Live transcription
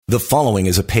The following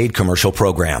is a paid commercial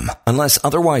program. Unless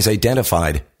otherwise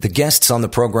identified, the guests on the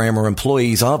program are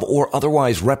employees of or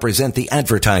otherwise represent the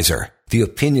advertiser. The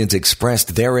opinions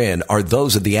expressed therein are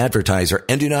those of the advertiser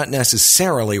and do not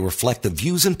necessarily reflect the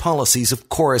views and policies of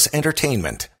Chorus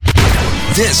Entertainment.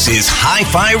 This is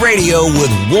Hi-Fi Radio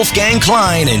with Wolfgang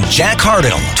Klein and Jack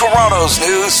Hardell. Toronto's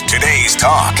news, today's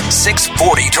talk,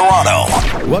 640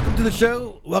 Toronto. Welcome to the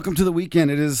show. Welcome to the weekend.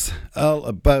 It is all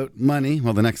about money.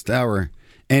 Well, the next hour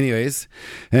anyways.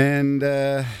 And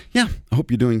I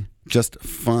hope you're doing just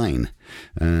fine.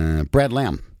 Brad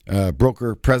Lamb,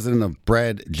 broker, president of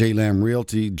Brad J. Lamb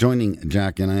Realty, joining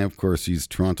Jack and I. Of course, he's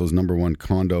Toronto's #1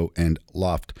 condo and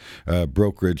loft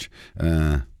brokerage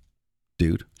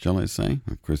dude, shall I say.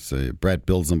 Of course, Brad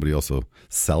builds them, but he also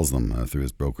sells them through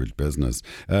his brokerage business.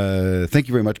 Thank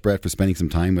you very much, Brad, for spending some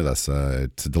time with us.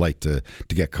 It's a delight to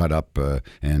get caught up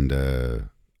and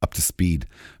up to speed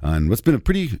on what's been a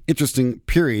pretty interesting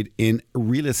period in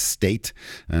real estate.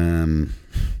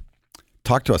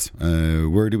 Talk to us.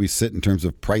 Where do we sit in terms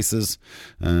of prices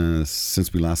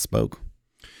since we last spoke?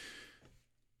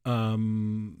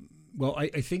 Well,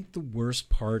 I think the worst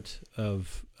part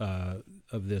of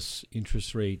this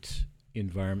interest rate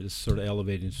environment, this sort of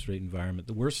elevated interest rate environment,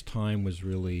 the worst time was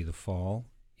really the fall,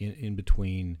 in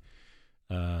between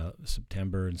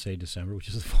September and say December, which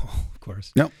is the fall, of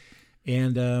course. Yep.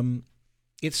 And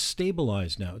it's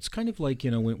stabilized now. It's kind of like,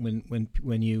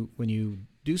 when you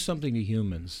do something to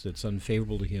humans that's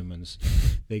unfavorable to humans,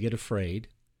 they get afraid,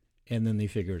 and then they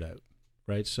figure it out,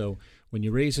 right? So when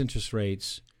you raise interest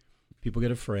rates, people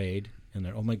get afraid, and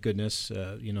they're, oh my goodness,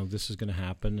 this is going to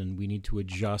happen, and we need to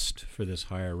adjust for this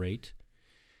higher rate.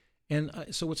 And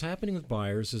so what's happening with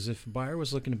buyers is if a buyer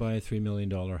was looking to buy a $3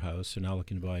 million house, they're now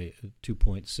looking to buy a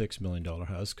 $2.6 million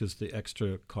house because the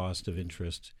extra cost of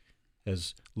interest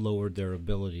has lowered their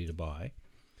ability to buy.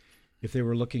 If they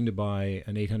were looking to buy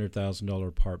an $800,000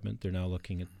 apartment, they're now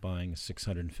looking at buying a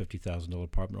 $650,000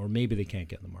 apartment, or maybe they can't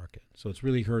get in the market. So it's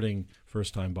really hurting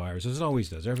first-time buyers, as it always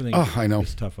does. Everything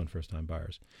is tough on first-time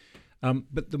buyers.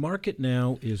 But the market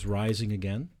now is rising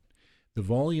again. The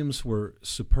volumes were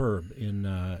superb in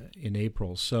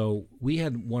April. So we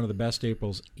had one of the best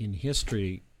Aprils in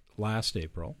history last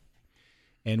April,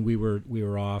 and we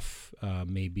were off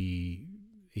maybe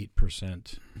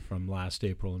 8% from last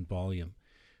April in volume.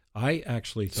 I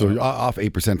actually thought... So you're off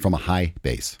 8% from a high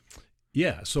base.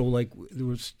 Yeah, so there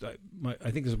was,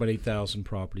 I think there's about 8,000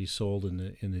 properties sold in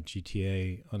the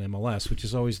GTA on MLS, which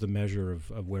is always the measure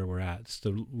of where we're at. It's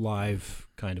the live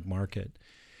kind of market.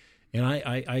 And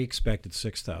I expected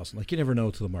 6,000. Like, you never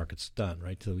know till the market's done,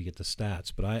 right, till we get the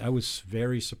stats. But I was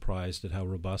very surprised at how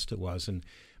robust it was, and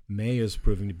May is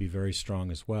proving to be very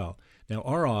strong as well. Now,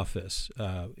 our office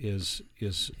is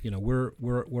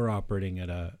we're operating at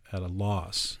a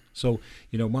loss. So,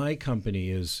 my company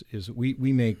is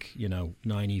we make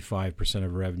 95%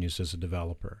 of revenues as a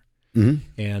developer,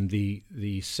 and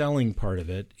the selling part of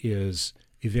it is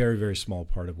a very, very small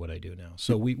part of what I do now.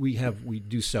 So we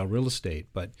do sell real estate,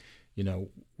 but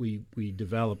we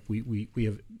develop we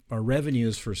have our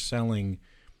revenues for selling.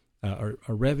 Our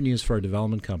revenues for our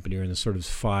development company are in the sort of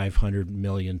 $500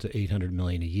 million to $800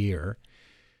 million a year,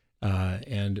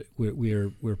 and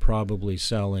we're probably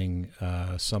selling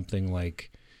something like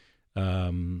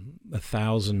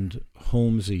 1,000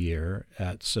 homes a year.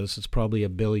 So it's probably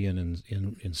 $1 billion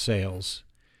in sales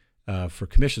for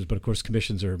commissions. But of course,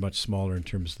 commissions are much smaller in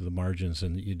terms of the margins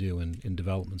than you do in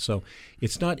development. So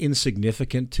it's not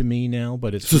insignificant to me now,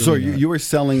 but it's so you were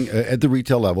selling at the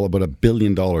retail level about $1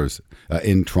 billion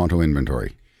in Toronto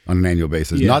inventory on an annual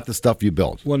basis, not the stuff you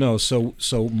built. Well, no.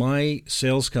 So my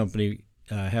sales company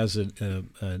has a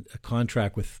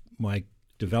contract with my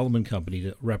development company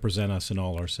to represent us in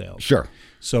all our sales. Sure.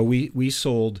 So we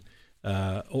sold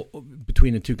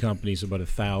between the two companies about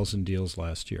 1,000 deals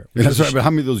last year. That's right. But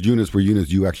how many of those units were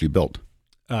units you actually built?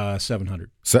 700.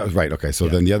 So, right. Okay. So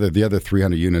then the other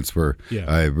 300 units were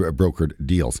brokered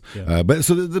deals. Yeah. But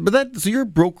your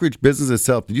brokerage business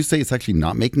itself, did you say it's actually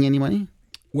not making any money?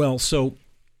 Well, so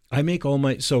I make all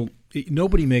my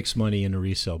nobody makes money in a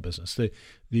resale business. So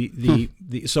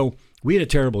we had a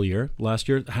terrible year last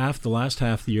year. The last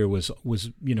half of the year was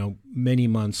many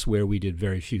months where we did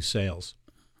very few sales.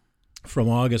 From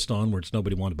August onwards,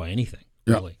 nobody wanted to buy anything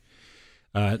really.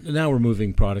 Now we're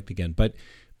moving product again, but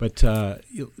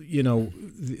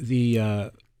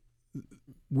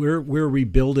we're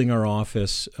rebuilding our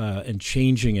office and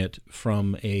changing it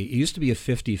from it used to be a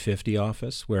 50-50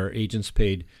 office where agents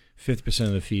paid 50%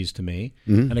 of the fees to me,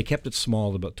 and I kept it small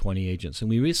to about 20 agents.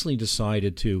 And we recently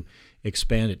decided to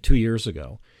expand it 2 years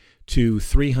ago to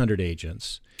 300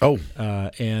 agents. Oh,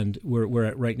 and we're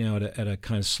at right now at a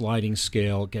kind of sliding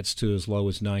scale. It gets to as low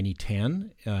as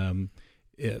 90-10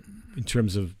 in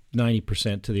terms of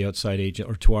 90% to the outside agent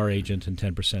or to our agent and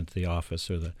 10% to the office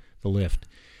or the lift.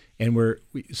 And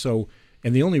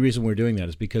and the only reason we're doing that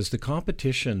is because the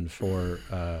competition for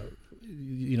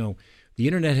the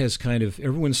internet has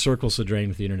everyone circles the drain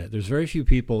with the internet. There's very few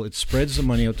people. It spreads the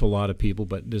money out to a lot of people,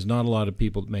 but there's not a lot of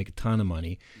people that make a ton of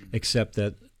money, except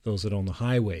that those that own the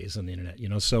highways on the internet.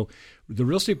 So the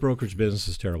real estate brokerage business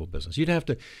is terrible business. You'd have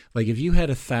to, if you had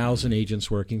 1,000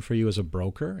 agents working for you as a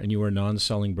broker and you were a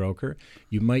non-selling broker,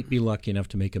 you might be lucky enough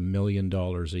to make $1 million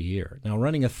a year. Now,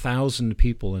 running 1,000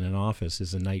 people in an office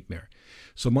is a nightmare.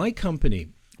 So my company,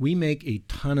 we make a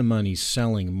ton of money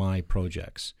selling my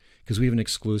projects because we have an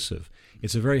exclusive.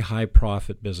 It's a very high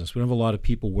profit business. We don't have a lot of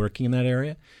people working in that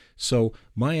area. So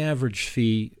my average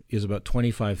fee is about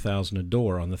 $25,000 a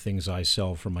door on the things I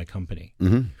sell for my company.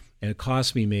 mm-hmm. And it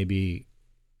costs me maybe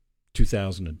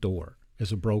 $2,000 a door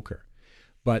as a broker.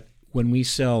 But when we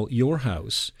sell your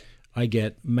house,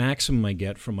 maximum I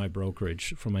get from my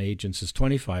brokerage, from my agents is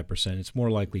 25%. It's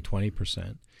more likely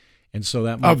 20%. And so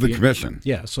that might Of the commission.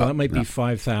 Yeah, so that might be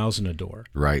 $5,000 a door.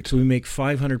 Right. So we make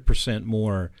 500%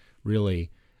 more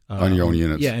really. On your own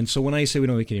units. Yeah, and so when I say we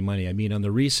don't make any money, I mean on the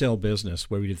resale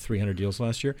business where we did 300 deals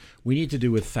last year, we need to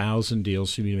do 1,000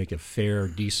 deals so we make a fair,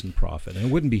 decent profit, and it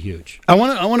wouldn't be huge. I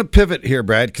want to pivot here,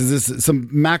 Brad, because there's some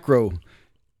macro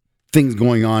things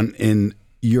going on in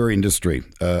your industry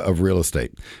of real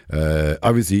estate.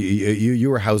 Obviously, you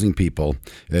were housing people.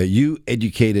 You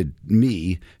educated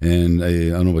me, and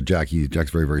I don't know about Jackie.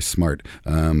 Jack's very, very smart.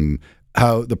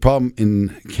 How the problem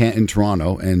in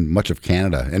Toronto and much of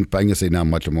Canada, and I'm going to say now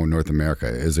much of North America,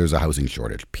 is there's a housing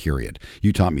shortage, period.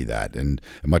 You taught me that, and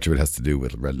much of it has to do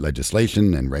with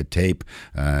legislation and red tape.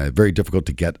 Very difficult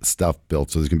to get stuff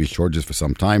built, so there's going to be shortages for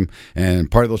some time.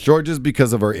 And part of those shortages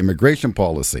because of our immigration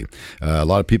policy. A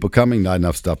lot of people coming, not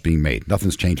enough stuff being made.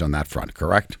 Nothing's changed on that front,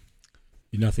 correct?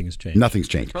 Nothing has changed. Nothing's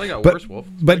changed. Probably got worse, Wolf.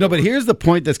 But here's the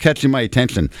point that's catching my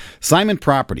attention. Simon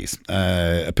Properties,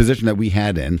 a position that we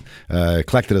had in,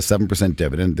 collected a 7%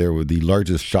 dividend. They were the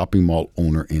largest shopping mall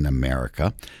owner in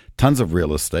America. Tons of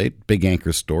real estate, big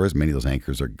anchor stores. Many of those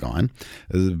anchors are gone.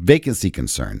 Vacancy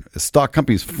concern. Stock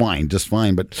company's fine, just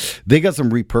fine, but they got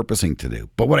some repurposing to do.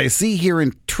 But what I see here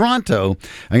in Toronto,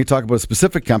 I'm going to talk about a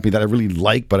specific company that I really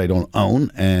like, but I don't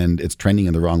own, and it's trending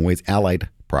in the wrong ways. Allied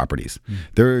Properties.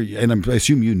 And I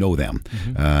assume you know them.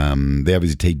 Mm-hmm. They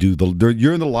obviously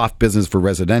you're in the loft business for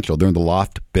residential. They're in the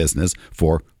loft business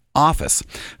for office.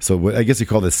 So I guess you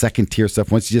call this second tier stuff.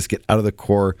 Once you just get out of the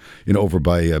core, over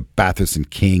by Bathurst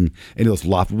and King, any of those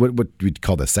loft, what we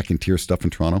call the second tier stuff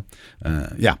in Toronto.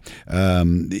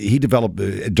 He developed,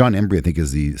 John Embry, I think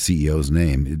is the CEO's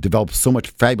name. He developed so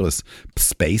much fabulous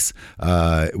space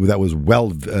that was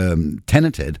well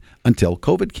tenanted until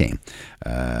COVID came.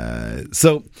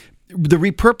 So the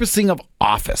repurposing of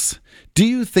office, do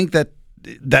you think that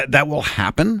will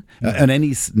happen on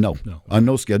on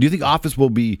no scale? Do you think office will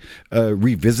be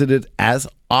revisited as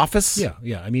office?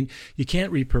 Yeah. I mean, you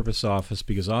can't repurpose office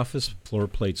because office floor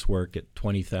plates work at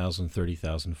 20,000,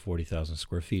 30,000, 40,000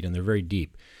 square feet, and they're very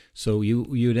deep. So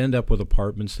you'd end up with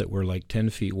apartments that were like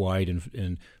 10 feet wide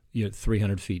and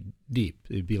 300 feet deep.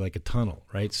 It'd be like a tunnel,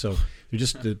 right? So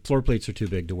the floor plates are too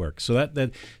big to work. So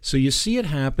so you see it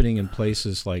happening in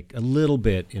places like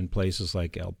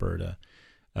Alberta.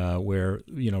 Where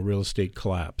real estate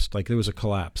collapsed. Like there was a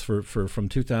collapse from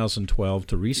 2012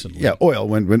 to recently. Yeah, oil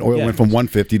went from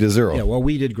 150 to zero. Yeah, well,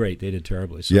 we did great. They did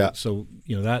terribly. So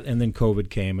that, and then COVID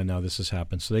came, and now this has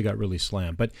happened. So they got really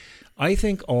slammed. But I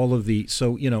think all of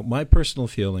my personal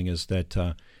feeling is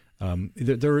that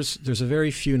there's a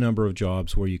very few number of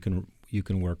jobs where you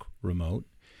can work remote.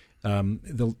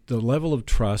 The level of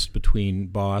trust between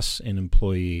boss and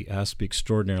employee has to be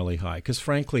extraordinarily high because,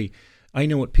 frankly, I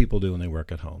know what people do when they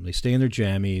work at home. They stay in their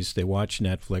jammies. They watch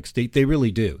Netflix. They really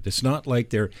do. It's not like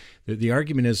the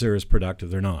argument is they're as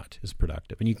productive. They're not as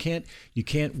productive. And you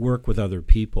can't work with other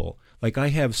people. Like I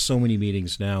have so many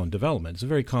meetings now in development. It's a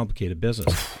very complicated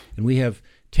business. And we have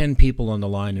 10 people on the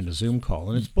line in a Zoom call.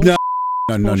 And it's bullshit.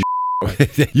 No.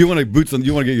 You want to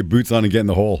get your boots on and get in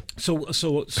the hole. So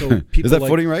people is that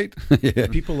footing right? Yeah.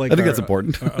 People like I think that's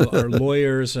important. our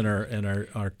lawyers and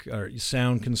our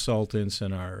sound consultants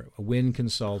and our wind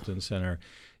consultants and our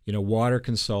water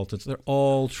consultants. They're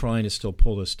all trying to still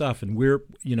pull this stuff, and we're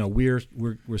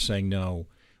saying no.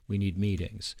 We need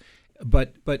meetings.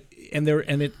 But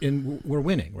we're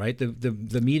winning, right?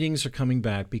 The meetings are coming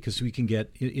back because we can get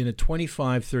in a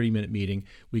 25-30 minute meeting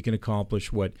we can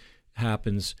accomplish what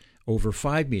happens over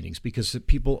 5 meetings because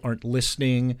people aren't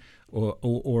listening,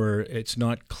 or it's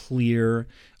not clear,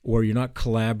 or you're not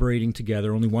collaborating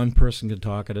together. Only one person can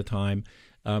talk at a time.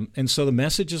 And so the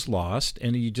message is lost,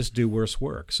 and you just do worse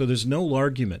work. So there's no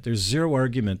argument. There's zero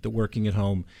argument that working at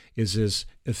home is as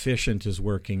efficient as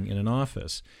working in an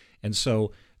office. And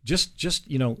so just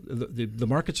the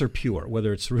markets are pure,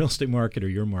 whether it's the real estate market or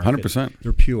your market. 100%.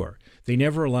 They're pure. They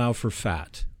never allow for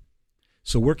fat.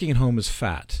 So working at home is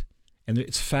fat. And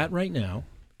it's fat right now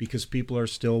because people are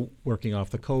still working off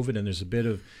the COVID, and there's a bit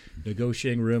of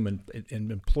negotiating room, and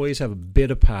employees have a bit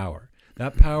of power.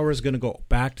 That power is going to go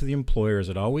back to the employer, as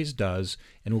it always does,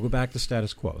 and we'll go back to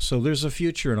status quo. So there's a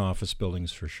future in office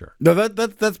buildings for sure. No,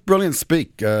 that's brilliant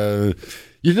speak. You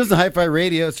listen to Hi-Fi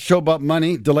Radio. It's a show about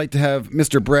money. Delight to have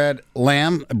Mr. Brad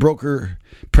Lamb, broker,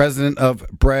 president of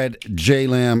Brad J.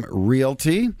 Lamb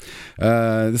Realty.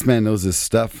 This man knows his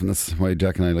stuff, and that's why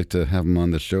Jack and I like to have him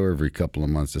on the show every couple of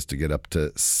months just to get up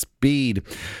to speed.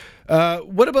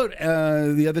 What about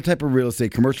the other type of real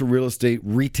estate, commercial real estate,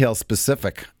 retail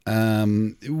specific?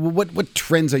 What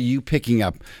trends are you picking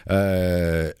up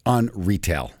on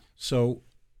retail? So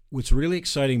what's really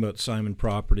exciting about Simon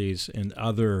Properties and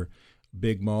other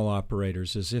big mall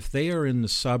operators is if they are in the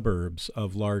suburbs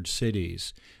of large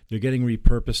cities, they're getting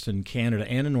repurposed in Canada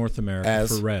and in North America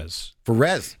for res. For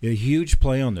res. A huge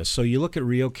play on this. So you look at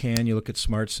RioCan, you look at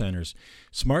Smart Centers.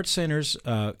 Smart Centers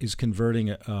is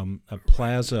converting a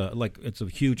plaza, like it's a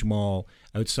huge mall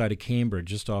outside of Cambridge,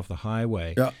 just off the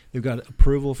highway. Yeah. They've got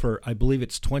approval for, I believe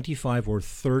it's 25 or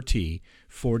 30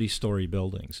 40-story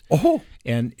buildings. Oh.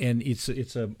 And it's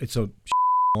a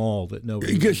mall that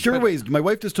nobody. Sherway's. My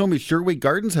wife just told me Sherway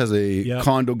Gardens has a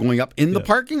condo going up in the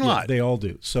parking lot. They all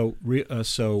do. So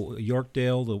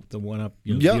Yorkdale, the one up,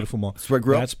 beautiful mall. That's where I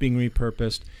grew up. That's being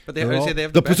repurposed. But they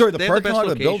have the parking lot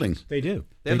of the building. They do.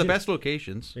 They have the best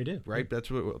locations. They do. Right? That's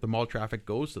what the mall traffic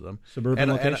goes to them. Suburban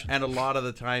locations. And a lot of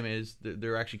the time is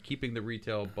they're actually keeping the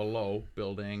retail below,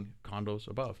 building condos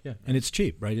above. Yeah, and it's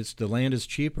cheap, right? The land is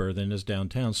cheaper than is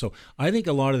downtown. So I think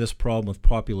a lot of this problem with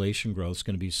population growth is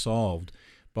going to be solved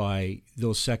by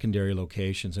those secondary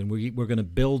locations, and we're going to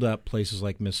build up places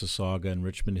like Mississauga and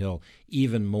Richmond Hill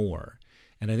even more,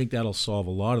 and I think that'll solve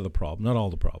a lot of the problem. Not all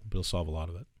the problem, but it'll solve a lot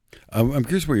of it. I'm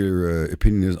curious what your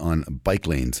opinion is on bike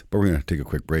lanes, but we're going to take a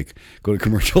quick break, go to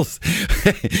commercials,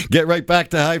 get right back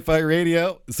to Hi-Fi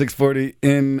Radio, 640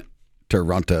 in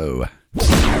Toronto.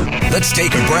 Let's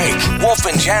take a break. Wolf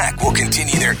and Jack will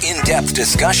continue their in-depth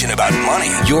discussion about money.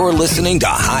 You're listening to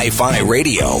Hi-Fi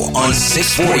Radio on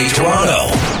 640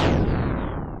 Toronto.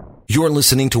 You're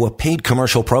listening to a paid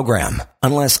commercial program.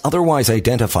 Unless otherwise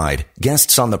identified,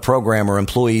 guests on the program are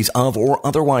employees of or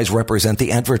otherwise represent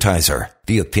the advertiser.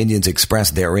 The opinions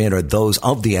expressed therein are those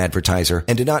of the advertiser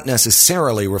and do not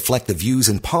necessarily reflect the views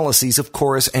and policies of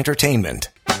Chorus Entertainment.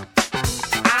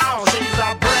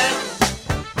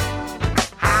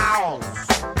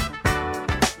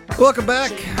 Welcome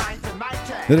back.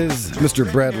 That is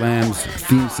Mr. Brad Lamb's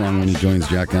theme song when he joins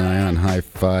Jack and I on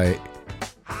Hi-Fi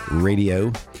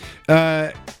Radio.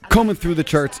 Combing through the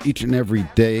charts each and every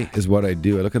day is what I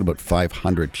do. I look at about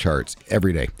 500 charts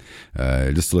every day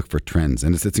just to look for trends.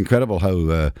 And it's incredible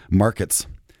how markets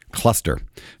cluster.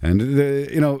 And,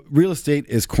 real estate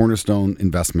is cornerstone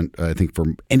investment, I think, for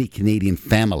any Canadian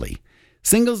family.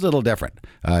 Singles, a little different.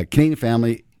 Canadian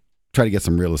family, try to get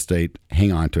some real estate,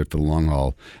 hang on to it for the long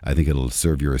haul. I think it'll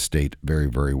serve your estate very,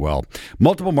 very well.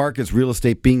 Multiple markets, real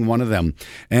estate being one of them.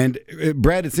 And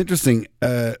Brad, it's interesting.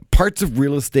 Parts of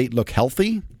real estate look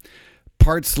healthy,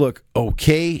 parts look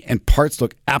okay, and parts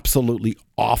look absolutely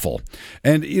awful.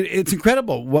 And it's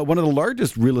incredible. One of the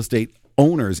largest real estate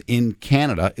owners in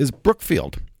Canada is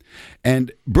Brookfield.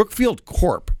 And Brookfield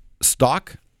Corp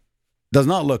stock does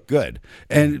not look good.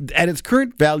 And at its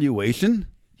current valuation,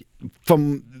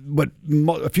 from what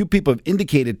a few people have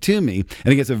indicated to me, I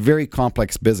think it's a very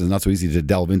complex business, not so easy to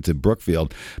delve into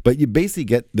Brookfield, but you basically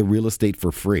get the real estate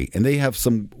for free. And they have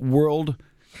some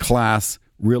world-class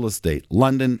real estate.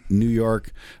 London, New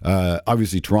York,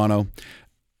 obviously Toronto.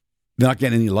 They're not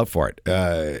getting any love for it.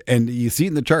 And you see it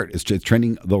in the chart. It's just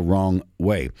trending the wrong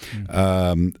way.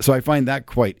 So I find that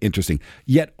quite interesting.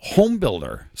 Yet home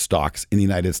builder stocks in the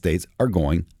United States are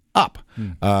going up.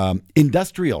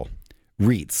 Industrial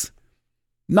REITs,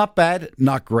 not bad,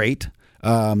 not great.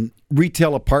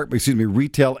 Retail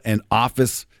and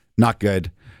office, not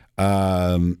good.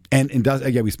 And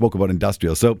we spoke about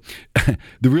industrial. So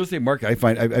the real estate market, I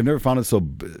find I've never found it so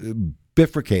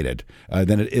bifurcated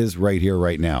than it is right here,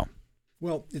 right now.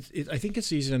 Well, I think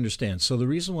it's easy to understand. So the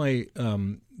reason why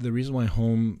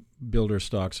home builder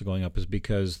stocks are going up is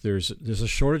because there's a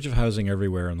shortage of housing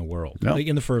everywhere in the world, Yeah. like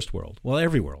in the first world. Well,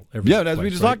 every world. Every Yeah, as we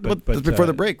place, just right? talked about this before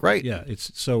the break, right? Yeah,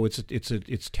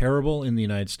 it's terrible in the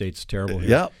United States. It's terrible here.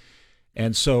 Yeah.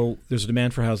 And so there's a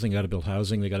demand for housing. You got to build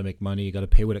housing. They got to make money. You got to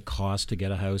pay what it costs to get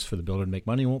a house for the builder to make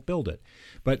money. You won't build it.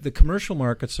 But the commercial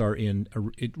markets are in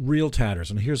real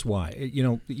tatters, and here's why.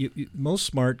 Most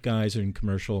smart guys in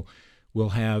commercial will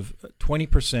have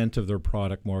 20% of their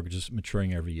product mortgages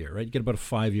maturing every year, right? You get about a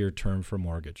 5-year term for a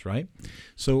mortgage, right?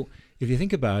 So if you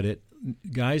think about it,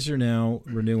 guys are now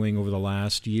renewing over the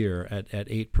last year at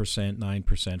 8%,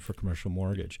 9% for commercial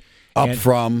mortgage. Up And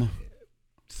from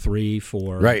 3,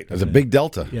 4. right. There's a big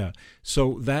delta. Yeah.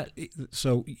 So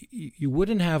you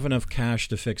wouldn't have enough cash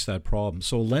to fix that problem.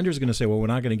 So a lender's going to say, well, we're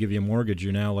not going to give you a mortgage.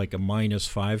 You're now like a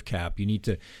 -5 cap. You need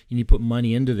to put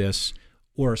money into this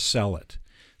or sell it.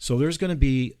 So there's going to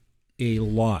be a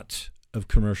lot of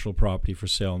commercial property for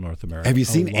sale in North America. Have you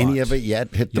seen any lot. of it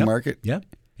yet hit the Yep. market? Yep.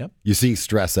 You're seeing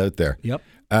stress out there. Yep.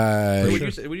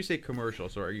 When you say commercial,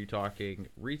 so are you talking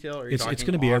retail? Or are you It's talking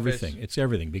going to be office? everything. It's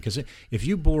everything, because if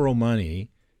you borrow money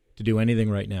to do anything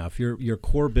right now, if your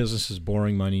core business is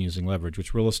borrowing money using leverage,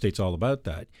 which real estate's all about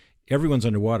that, everyone's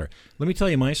underwater. Let me tell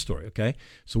you my story, okay?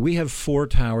 So we have 4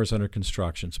 towers under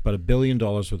construction. It's about $1 billion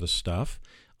worth of stuff.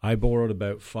 I borrowed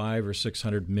about $500 or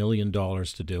 $600 million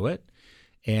to do it,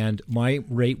 and my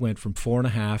rate went from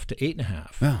 4.5 to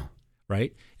 8.5. Oh.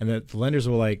 Right? And the lenders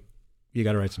were like, "You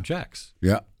got to write some checks,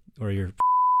 Yeah. or you're."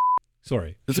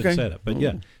 Sorry, It's shouldn't okay. say that, but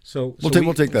yeah. So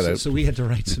We'll take that out. So we had to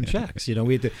write some checks.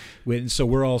 So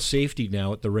we're all safety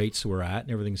now at the rates we're at,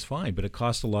 and everything's fine. But it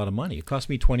cost a lot of money. It cost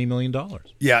me $20 million.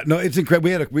 Yeah, no, it's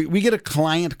incredible. We get a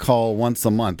client call once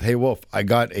a month. Hey, Wolf, I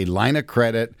got a line of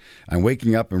credit. I'm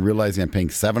waking up and realizing I'm paying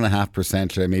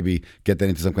 7.5%. Should I maybe get that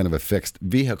into some kind of a fixed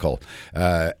vehicle?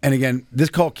 And again,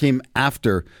 this call came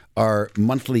after our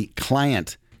monthly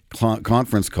client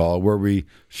conference call where we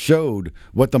showed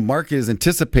what the market is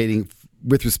anticipating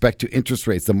with respect to interest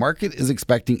rates. The market is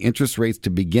expecting interest rates to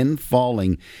begin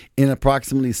falling in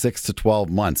approximately 6 to 12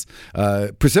 months,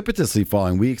 precipitously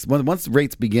falling. Once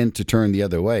rates begin to turn the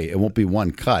other way, it won't be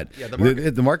one cut. Yeah,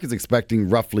 the market's expecting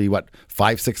roughly,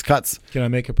 5-6 cuts? Can I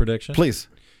make a prediction? Please.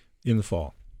 In the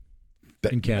fall.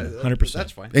 In Canada, 100%.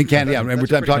 That's fine. In Canada, yeah.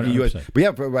 That's I'm talking pretty U.S. 100%.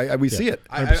 But yeah, we see it.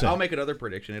 100%. I'll make another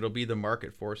prediction. It'll be the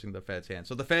market forcing the Fed's hand.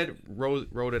 So the Fed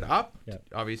wrote it up. Yeah.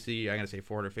 Obviously, I'm going to say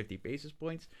 450 basis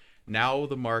points. Now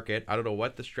the market, I don't know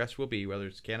what the stress will be, whether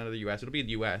it's Canada or the U.S. It'll be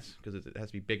the U.S. because it has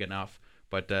to be big enough.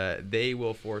 But they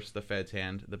will force the Fed's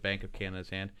hand, the Bank of Canada's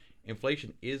hand.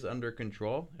 Inflation is under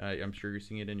control. I'm sure you're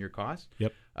seeing it in your costs.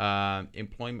 Yep.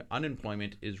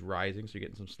 Unemployment is rising, so you're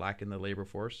getting some slack in the labor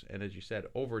force. And as you said,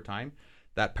 over time,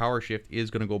 that power shift is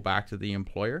going to go back to the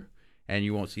employer, and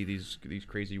you won't see these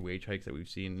crazy wage hikes that we've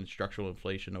seen in structural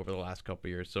inflation over the last couple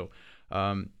of years. So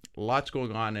lots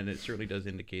going on, and it certainly does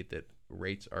indicate that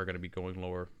rates are going to be going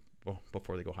lower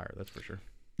before they go higher. That's for sure.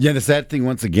 Yeah, the sad thing,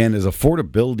 once again, is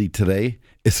affordability today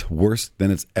is worse than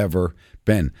it's ever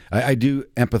been. I do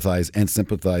empathize and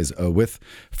sympathize with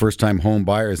first-time home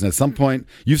buyers. And at some point,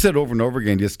 you've said over and over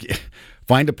again, just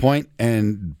find a point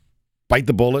and bite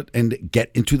the bullet and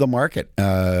get into the market.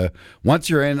 Once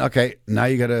you're in, okay, now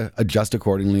you got to adjust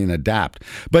accordingly and adapt.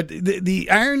 But the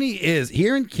irony is,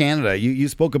 here in Canada, you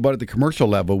spoke about at the commercial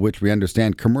level, which we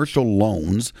understand, commercial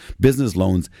loans, business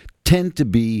loans, tend to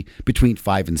be between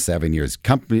 5 and 7 years.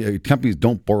 Companies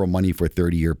don't borrow money for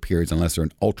 30-year periods unless they're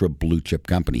an ultra blue chip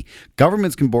company.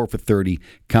 Governments can borrow for 30,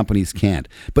 companies can't.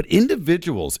 But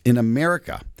individuals in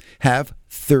America have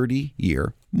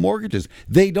 30-year mortgages.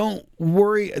 They don't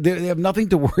worry. They have nothing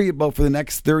to worry about for the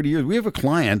next 30 years. We have a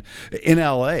client in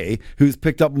LA who's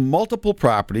picked up multiple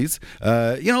properties,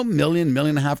 $1 million, $1.5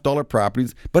 million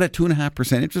properties, but at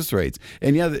 2.5% interest rates.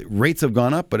 And yeah, the rates have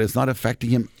gone up, but it's not affecting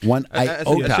him one iota.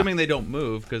 Assuming they don't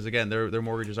move, because again, their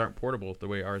mortgages aren't portable the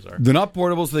way ours are. They're not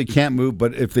portable, so they can't move.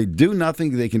 But if they do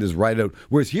nothing, they can just write out.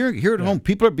 Whereas here at home,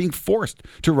 people are being forced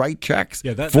to write checks,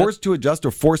 forced to adjust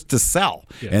or forced to sell,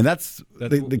 and that's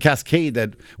the cascade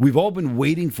that we've all been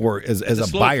waiting for as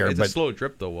a buyer. It's a slow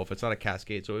drip, though, Wolf. It's not a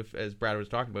cascade. So if, as Brad was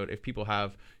talking about, if people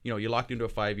have, you locked into a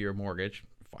 5-year mortgage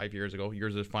 5 years ago,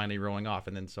 yours is finally rolling off,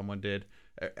 and then someone did.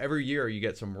 Every year you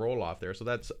get some roll off there, so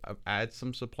that's adds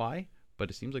some supply. But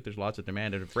it seems like there's lots of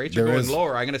demand, and if rates are going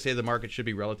lower, I'm going to say the market should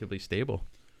be relatively stable.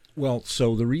 Well,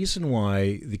 so the reason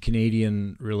why the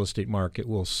Canadian real estate market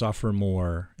will suffer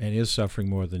more and is suffering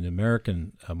more than the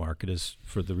American market is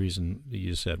for the reason that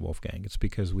you said, Wolfgang. It's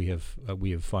because we have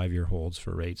 5-year holds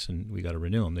for rates, and we got to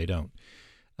renew them. They don't.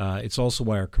 It's also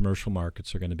why our commercial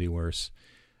markets are going to be worse.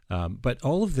 But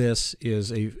all of this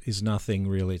is nothing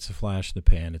really. It's a flash in the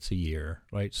pan. It's a year,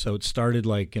 right? So it started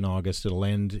like in August. It'll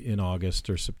end in August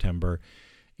or September.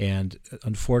 And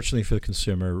unfortunately for the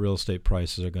consumer, real estate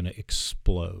prices are going to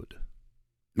explode.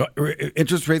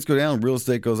 Interest rates go down, real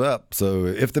estate goes up. So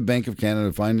if the Bank of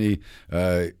Canada finally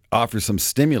offers some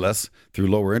stimulus through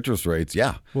lower interest rates,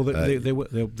 well,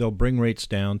 they'll bring rates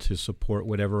down to support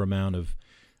whatever amount of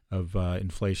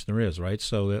inflation there is, right?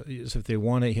 So if they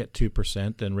want to hit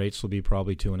 2%, then rates will be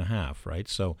probably 2.5%, right?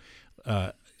 So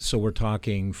we're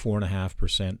talking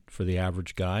 4.5% for the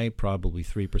average guy, probably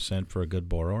 3% for a good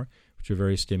borrower, which are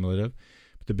very stimulative.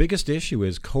 But the biggest issue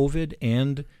is COVID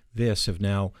and this have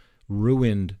now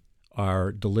ruined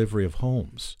our delivery of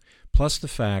homes. Plus the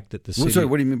fact that the city... Sorry,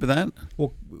 what do you mean by that?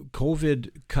 Well, COVID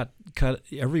cut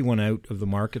everyone out of the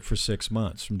market for 6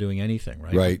 months from doing anything,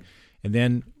 right? Right. And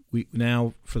then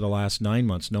now for the last 9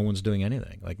 months, no one's doing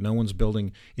anything. Like no one's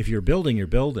building. If you're building, you're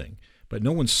building. But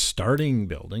no one's starting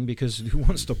building because who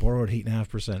wants to borrow at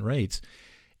 8.5% rates?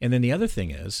 And then the other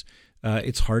thing is,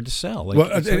 it's hard to sell.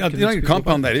 Like, you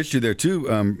compound that issue there too,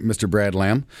 Mr. Brad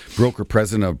Lamb, broker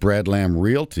president of Brad Lamb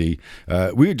Realty.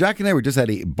 Jack and I were just at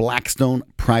a Blackstone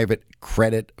private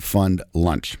credit fund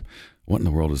lunch. What in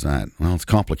the world is that? Well, it's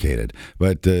complicated.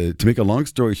 But to make a long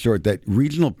story short, that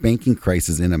regional banking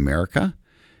crisis in America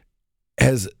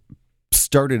has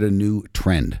started a new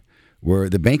trend where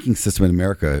the banking system in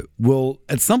America will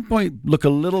at some point look a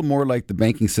little more like the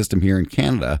banking system here in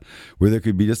Canada, where there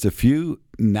could be just a few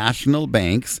national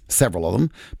banks, several of them,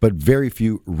 but very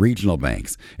few regional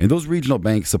banks. And those regional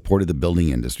banks supported the building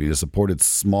industry. They supported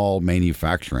small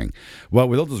manufacturing. Well,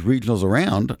 with all those regionals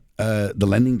around, the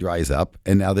lending dries up,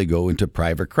 and now they go into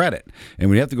private credit. And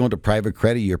when you have to go into private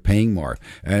credit, you're paying more.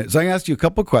 So I'm going to ask you a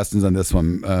couple of questions on this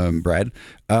one, Brad.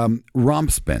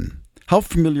 RomSpin. How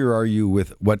familiar are you with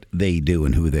what they do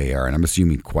and who they are? And I'm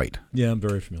assuming quite. Yeah, I'm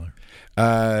very familiar.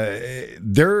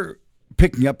 They're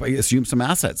picking up, I assume, some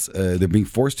assets. They're being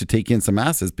forced to take in some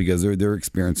assets because they're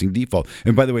experiencing default.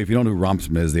 And by the way, if you don't know who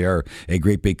RomSpin is, they are a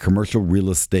great big commercial real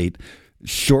estate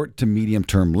short to medium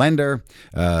term lender.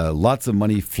 Lots of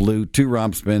money flew to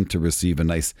RomSpin to receive a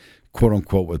nice, quote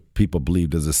unquote, what people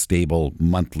believed is a stable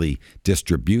monthly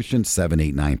distribution, 7,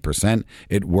 8, 9%.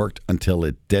 It worked until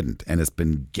it didn't. And it's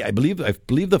been, I believe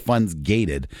the fund's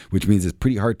gated, which means it's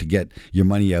pretty hard to get your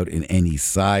money out in any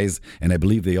size. And I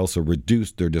believe they also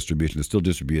reduced their distribution. They're still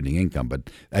distributing income, but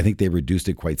I think they reduced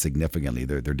it quite significantly,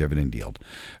 their dividend yield.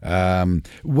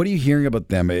 What are you hearing about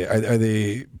them? Are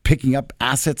they picking up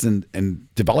assets and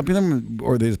developing them,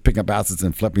 or are they just picking up assets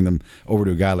and flipping them over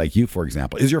to a guy like you, for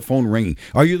example? Is your phone ringing?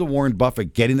 Are you the Warren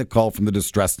Buffett getting the call from the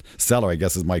distressed seller, I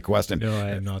guess is my question. No,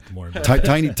 I am not the Warren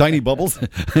Buffett. Tiny bubbles?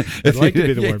 I'd like to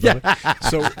be the Warren Buffett.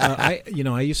 So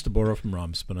I used to borrow from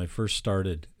RomSpin when I first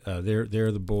started.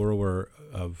 They're the borrower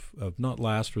of not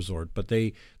last resort, but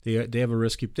they have a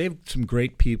risky. They have some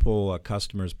great people,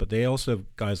 customers, but they also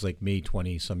have guys like me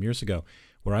 20 some years ago,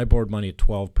 where I borrowed money at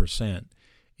 12%.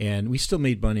 And we still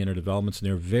made money in our developments, and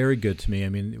they were very good to me. I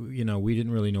mean, we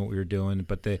didn't really know what we were doing,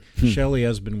 but Shelley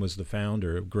Esbin was the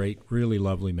founder, a great, really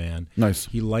lovely man. Nice.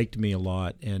 He liked me a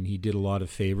lot, and he did a lot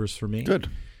of favors for me. Good.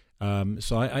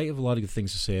 So I have a lot of good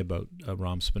things to say about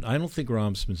RomSpin. I don't think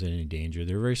RomSpin's in any danger.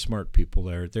 They're very smart people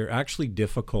there. They're actually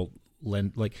difficult.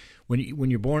 Like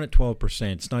when you're born at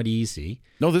 12%, it's not easy.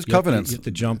 No, there's covenants. You have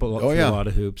to jump a lot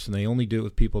of hoops, and they only do it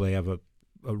with people they have a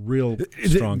real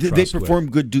strong Did trust they perform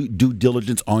with. good due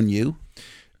diligence on you?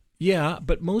 Yeah,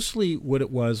 but mostly what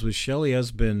it was Shelley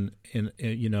Esbin,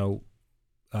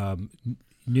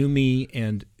 knew me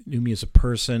as a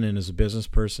person and as a business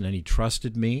person, and he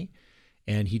trusted me,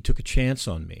 and he took a chance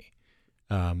on me.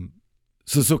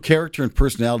 So character and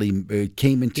personality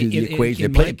came into the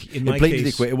equation.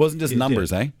 It wasn't just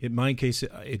numbers, eh? In my case,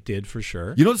 it did for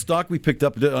sure. You know the stock we picked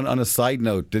up, on a side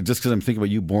note, just because I'm thinking about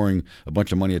you borrowing a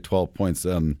bunch of money at 12 points,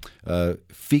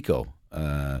 FICO,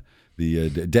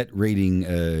 the debt rating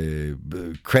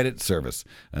credit service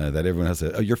that everyone has.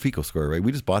 Your FICO score, right?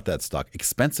 We just bought that stock.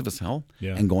 Expensive as hell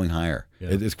and going higher. Yeah.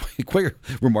 It's quite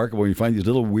remarkable when you find these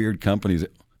little weird companies.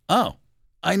 Oh,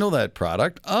 I know that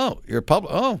product. Oh, you're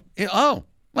public. Oh,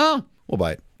 well, we'll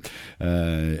buy it.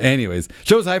 Anyways,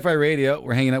 show's Hi-Fi Radio.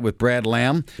 We're hanging out with Brad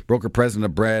Lamb, broker president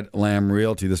of Brad Lamb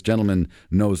Realty. This gentleman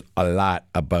knows a lot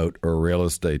about real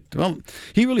estate. Well,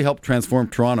 he really helped transform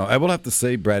Toronto. I will have to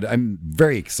say, Brad, I'm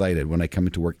very excited when I come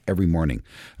into work every morning.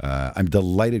 I'm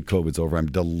delighted COVID's over.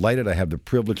 I'm delighted I have the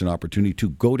privilege and opportunity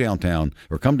to go downtown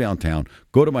or come downtown,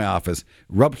 go to my office,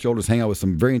 rub shoulders, hang out with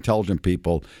some very intelligent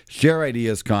people, share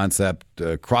ideas, concept,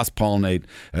 cross-pollinate,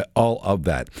 all of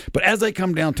that. But as I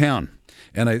come downtown,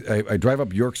 and I drive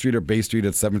up York Street or Bay Street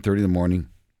at 7:30 in the morning,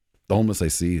 The homeless I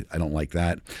see, I don't like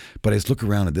that. But I just look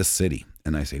around at this city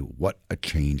and I say, what a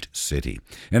changed city.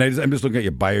 And I'm just looking at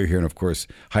your bio here and, of course,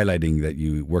 highlighting that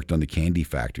you worked on the candy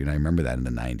factory. And I remember that in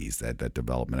the 90s, that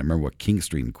development. I remember what King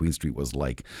Street and Queen Street was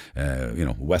like,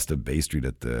 west of Bay Street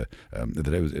after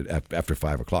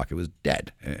 5 o'clock. It was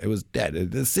dead. It was dead.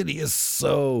 The city is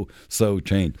so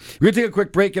changed. We're going to take a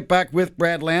quick break, get back with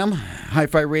Brad Lamb,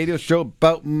 Hi-Fi Radio show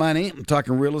about money. I'm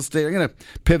talking real estate. I'm going to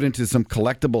pivot into some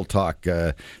collectible talk.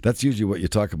 That's usually what you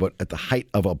talk about at the height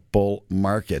of a bull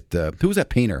market. Who was that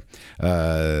painter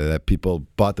that people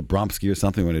bought the Bromsky or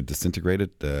something when it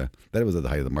disintegrated? That was at the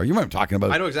height of the market. You remember what I'm talking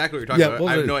about? I know exactly what you're talking about.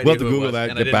 I have no idea We'll have to who it Google was, that.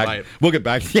 and I didn't buy it. We'll get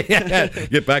back.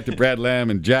 Get back to Brad Lamb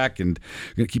and Jack, and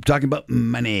we're going to keep talking about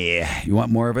money. You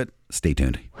want more of it? Stay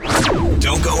tuned.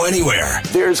 Don't go anywhere.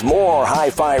 There's more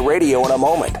Hi-Fi Radio in a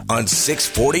moment on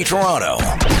 640 Toronto.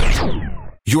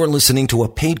 You're listening to a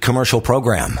paid commercial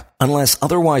program. Unless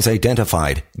otherwise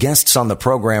identified, guests on the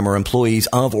program are employees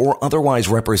of or otherwise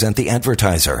represent the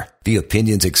advertiser. The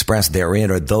opinions expressed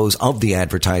therein are those of the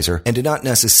advertiser and do not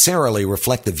necessarily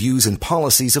reflect the views and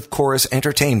policies of Chorus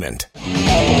Entertainment.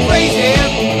 Crazy,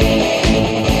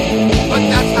 but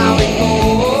that's how it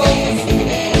goes.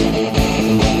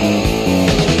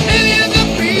 Millions of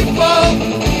people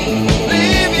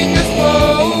living this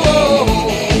world.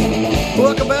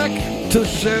 Welcome back to the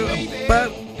show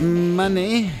about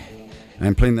money.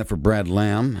 I'm playing that for Brad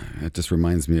Lamb. It just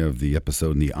reminds me of the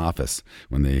episode in The Office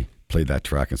when they played that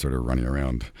track and started running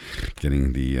around,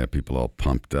 getting the people all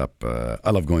pumped up.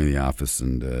 I love going to The Office,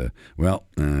 and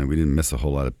we didn't miss a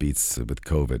whole lot of beats with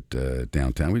COVID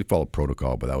downtown. We followed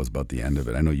protocol, but that was about the end of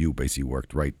it. I know you basically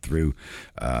worked right through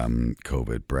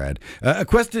COVID, Brad. A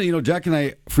question, Jack and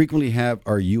I frequently have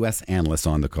our U.S. analysts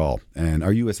on the call, and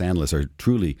our U.S. analysts are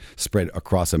truly spread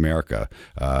across America,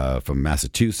 from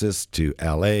Massachusetts to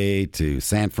L.A. to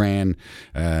San Fran.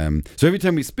 So every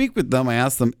time we speak with them, I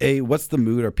ask them, A, what's the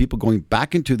mood? Are people going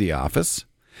back into the office?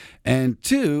 And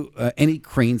 2, any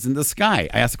cranes in the sky?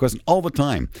 I ask the question all the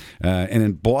time. And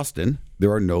in Boston,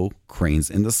 there are no cranes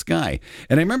in the sky.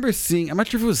 And I remember seeing, I'm not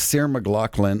sure if it was Sarah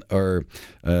McLachlan or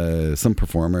some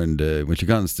performer, and when she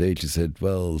got on stage, she said,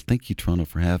 well, thank you, Toronto,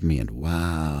 for having me. And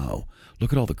wow,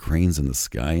 look at all the cranes in the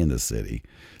sky in the city.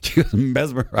 She was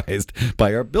mesmerized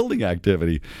by our building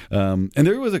activity. And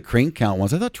there was a crane count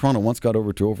once. I thought Toronto once got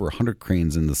over 100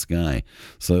 cranes in the sky.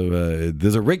 So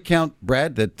there's a rig count,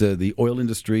 Brad, that the oil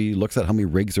industry looks at how many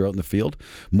rigs are out in the field.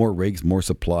 More rigs, more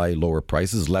supply, lower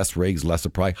prices. Less rigs, less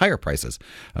supply, higher prices.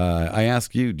 I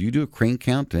ask you, do you do a crane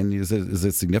count? And is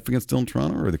it significant still in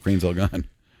Toronto, or are the cranes all gone?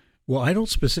 Well, I don't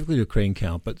specifically do a crane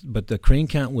count, but the crane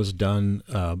count was done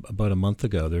about a month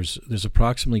ago. There's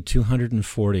approximately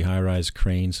 240 high-rise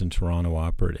cranes in Toronto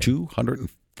operating.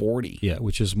 240? Yeah,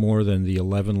 which is more than the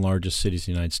 11 largest cities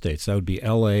in the United States. That would be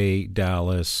L.A.,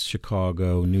 Dallas,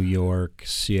 Chicago, New York,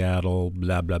 Seattle,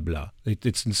 blah, blah, blah.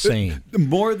 It's insane.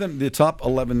 More than the top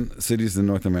 11 cities in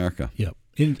North America. Yeah.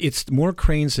 It's more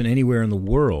cranes than anywhere in the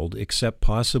world, except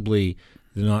possibly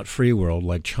the not free world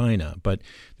like China. But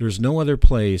there's no other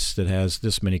place that has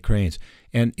this many cranes.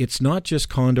 And it's not just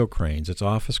condo cranes, it's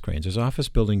office cranes. There's office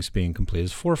buildings being completed.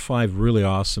 There's 4 or 5 really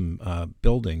awesome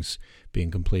buildings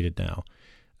being completed now.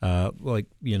 The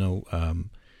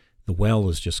Well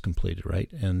is just completed, right?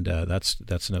 And that's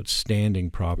an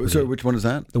outstanding property. So which one is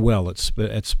that? The Well, it's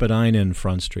at Spadina and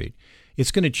Front Street.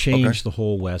 It's going to change the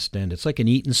whole West End. It's like an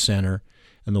Eaton Center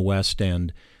in the West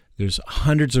End. There's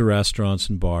hundreds of restaurants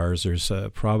and bars. There's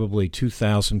probably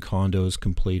 2,000 condos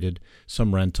completed,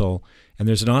 some rental. And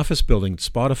there's an office building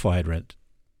Spotify had rent.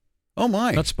 Oh,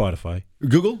 my. Not Spotify.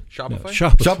 Google? Shopify? No,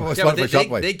 Shopify. Yeah, but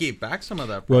Shopify. they gave back some of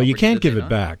that Well, you property, can't did give they it not?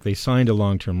 back. They signed a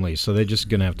long-term lease, so they're just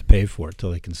going to have to pay for it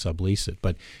till they can sublease it.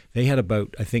 But they had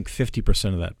about, I think,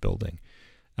 50% of that building.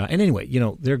 And anyway,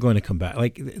 they're going to come back.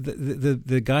 Like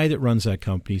the guy that runs that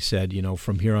company said,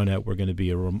 from here on out, we're going to be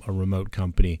a remote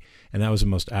company. And that was the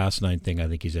most asinine thing I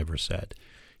think he's ever said.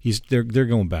 They're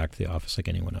going back to the office like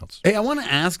anyone else. Hey, I want to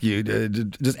ask you,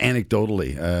 just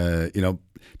anecdotally,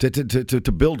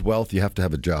 to build wealth, you have to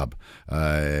have a job.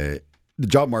 The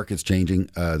job market's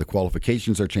changing. The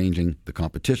qualifications are changing. The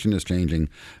competition is changing.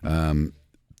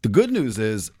 The good news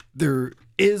is there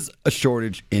is a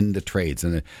shortage in the trades.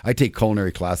 And I take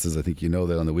culinary classes, I think you know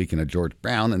that, on the weekend at George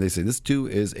Brown, and they say this too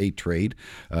is a trade.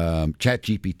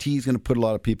 ChatGPT is going to put a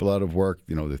lot of people out of work.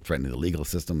 They're threatening the legal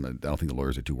system. I don't think the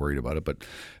lawyers are too worried about it, but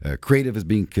creative is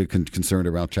being concerned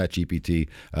around ChatGPT.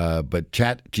 But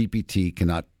ChatGPT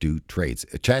cannot do trades.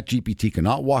 ChatGPT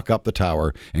cannot walk up the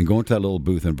tower and go into that little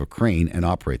booth and have a crane and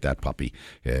operate that puppy.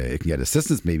 It can get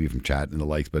assistance maybe from Chat and the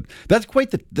likes, but that's quite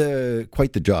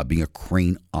the job, being a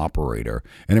crane operator.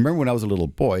 And I remember when I was a little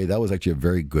boy, that was actually a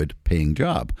very good paying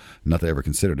job. Not that I ever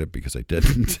considered it because I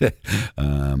didn't.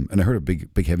 And I heard a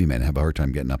big heavy man have a hard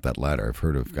time getting up that ladder. I've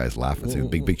heard of guys laugh and say,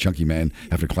 big chunky man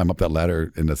have to climb up that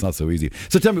ladder, and that's not so easy.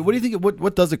 So tell me, what do you think?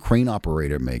 What does a crane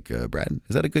operator make, Brad?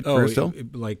 Is that a good career still?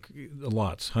 Like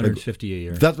lots, 150 a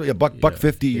year. That's what, buck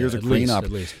 50 years of crane at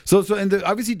operator. least. So and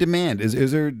obviously demand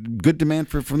is there good demand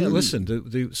from them?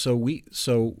 Listen, so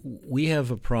we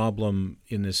have a problem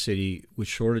in this city with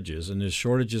shortages, and there's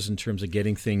shortages in terms of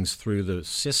getting things through the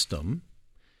system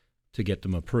to get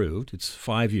them approved. It's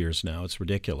 5 years now. It's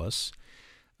ridiculous.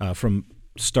 From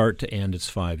start to end, it's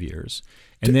 5 years.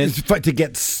 And then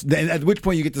at which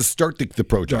point you get to start the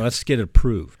project. No, let's get it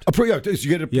approved. You want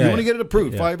to get it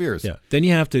approved. 5 years. Yeah. Then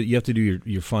you have to do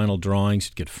your final drawings,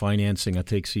 get financing. That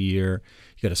takes a year.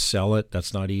 You got to sell it.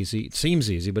 That's not easy. It seems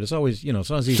easy, but it's always it's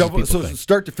not as easy as people think.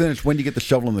 Start to finish. When do you get the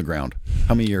shovel in the ground?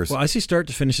 How many years? Well, I see start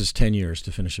to finish is 10 years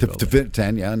to finish a building.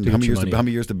 10, yeah. And how many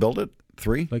years to build it?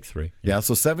 3? Like 3. Yeah,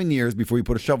 so 7 years before you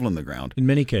put a shovel in the ground. In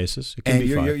many cases, it can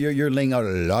be 5. You're laying out a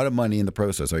lot of money in the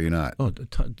process, are you not? Oh,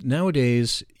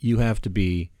 nowadays you have to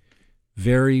be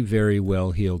very, very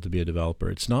well heeled to be a developer.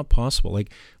 It's not possible.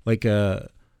 Like a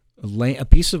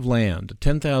piece of land, a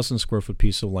 10,000 square foot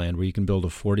piece of land where you can build a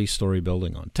 40-story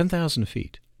building on 10,000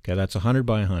 feet. Okay, that's 100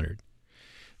 by 100.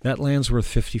 That land's worth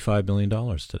 $55 million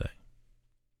today.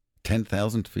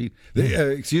 10,000 feet.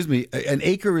 Excuse me. An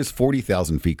acre is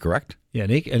 40,000 feet, correct? Yeah,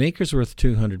 an acre's worth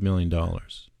 $200 million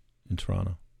in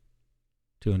Toronto.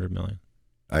 $200 million.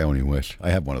 I only wish. I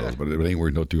have one of those, but it ain't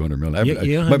worth no $200 million. You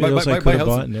don't have any of those I could have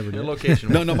bought and never did. Your location.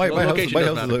 No, my house is a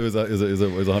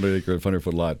 100-acre,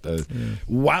 100-foot lot.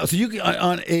 Wow. So you can,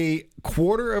 on a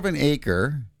quarter of an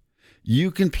acre,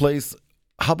 you can place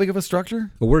how big of a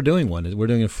structure? Well, we're doing one. We're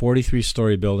doing a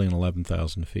 43-story building in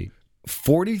 11,000 feet.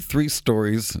 43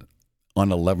 stories on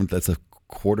 11th. That's a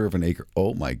quarter of an acre.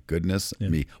 Oh my goodness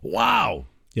me! Wow.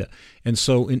 Yeah, and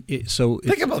so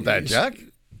think about that, Jack.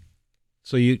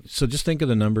 So just think of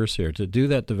the numbers here. To do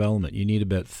that development, you need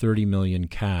about $30 million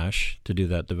cash to do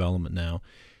that development now,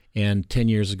 and 10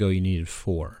 years ago you needed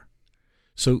 $4.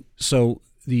 So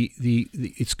the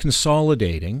it's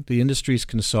consolidating. The industry is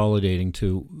consolidating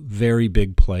to very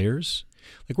big players.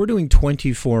 Like we're doing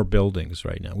 24 buildings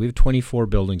right now. We have 24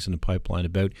 buildings in the pipeline.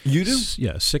 About you do?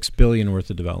 $6 billion worth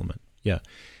of development. Yeah,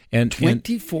 and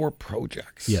 24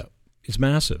 projects. Yeah, it's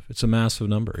massive. It's a massive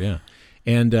number. Yeah,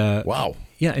 and wow.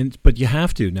 Yeah, but you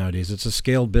have to nowadays. It's a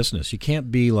scaled business. You can't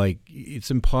be like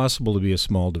it's impossible to be a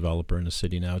small developer in a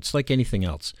city now. It's like anything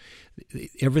else.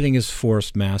 Everything is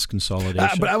forced mass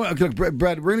consolidation. Brad, we're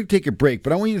going to take a break,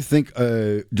 but I want you to think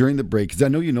during the break, because I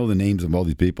know you know the names of all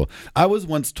these people. I was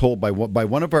once told by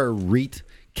one of our REIT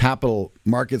capital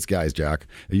markets guys, Jack,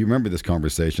 you remember this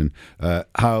conversation,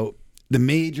 how the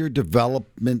major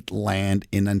development land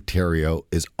in Ontario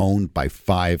is owned by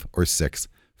 5 or 6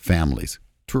 families.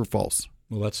 True or false?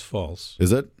 Well, that's false.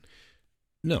 Is it?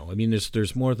 No, I mean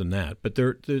there's more than that, but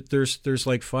there's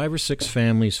like 5 or 6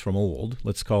 families from old.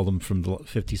 Let's call them from the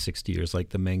 50, 60 years,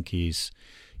 like the Menkes,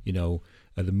 the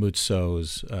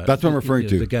Mutsos. That's what I'm referring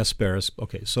to. The Gasparis.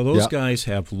 Okay, so those guys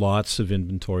have lots of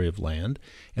inventory of land,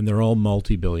 and they're all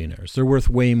multi-billionaires. They're worth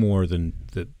way more than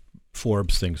the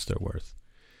Forbes thinks they're worth.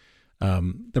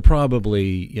 They're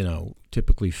probably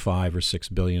typically $5 or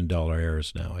 $6 billion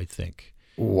heirs now, I think.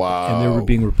 Wow. And they were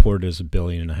being reported as $1.5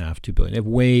 billion, $2 billion. They have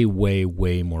way, way,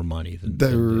 way more money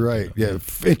than right. Yeah,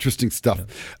 interesting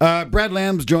stuff. Yeah. Brad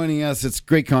Lamb's joining us. It's a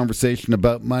great conversation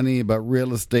about money, about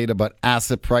real estate, about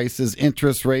asset prices,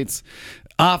 interest rates,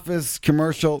 office,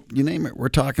 commercial, you name it. We're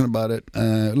talking about it.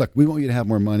 Look, we want you to have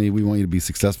more money. We want you to be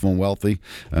successful and wealthy.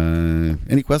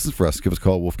 Any questions for us? Give us a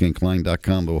call,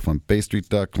 wolfgangklein.com,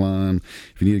 wolfonbaystreet.com.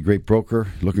 If you need a great broker,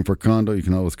 looking for a condo, you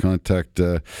can always contact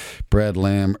Brad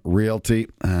Lamb Realty.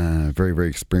 Very, very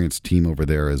experienced team over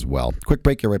there as well. Quick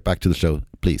break. Get right back to the show.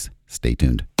 Please stay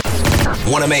tuned.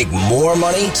 Want to make more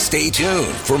money? Stay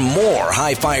tuned for more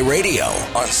Hi-Fi Radio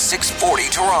on 640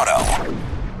 Toronto.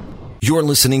 You're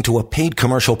listening to a paid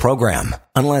commercial program.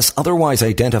 Unless otherwise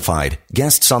identified,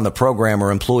 guests on the program are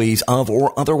employees of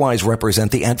or otherwise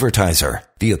represent the advertiser.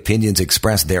 The opinions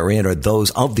expressed therein are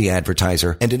those of the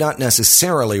advertiser and do not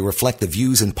necessarily reflect the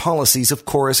views and policies of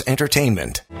Chorus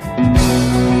Entertainment. When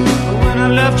I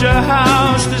left your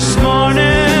house this morning,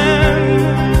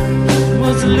 it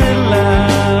was a little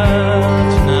loud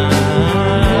tonight.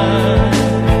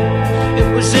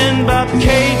 It was in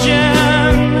Bobcaygeon.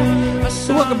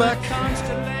 Welcome back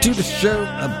to to the show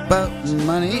about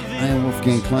money. I am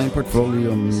Wolfgang Klein,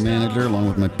 portfolio manager, along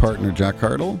with my partner Jack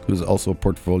Hartle, who's also a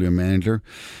portfolio manager.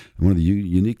 And one of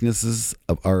the uniquenesses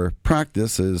of our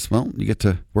practice is, well, you get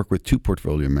to work with two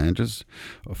portfolio managers.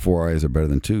 4 eyes are better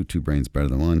than two brains better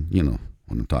than one. You know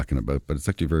what I'm talking about, but it's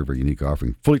actually a very, very unique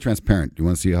offering. Fully transparent. You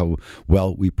want to see how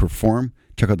well we perform?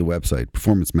 Check out the website.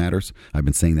 Performance matters. I've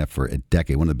been saying that for a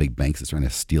decade. One of the big banks is trying to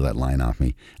steal that line off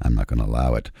me. I'm not going to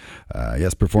allow it.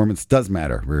 Yes, performance does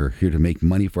matter. We're here to make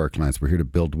money for our clients. We're here to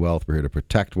build wealth. We're here to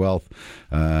protect wealth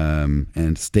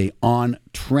and stay on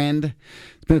trend.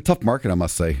 It's been a tough market, I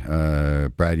must say.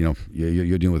 Brad, you know,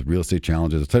 you're dealing with real estate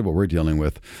challenges. I'll tell you what we're dealing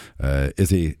with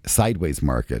is a sideways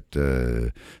market.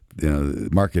 The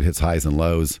market hits highs and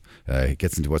lows. It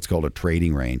gets into what's called a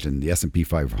trading range, and the S&P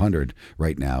 500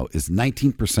 right now is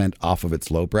 19% off of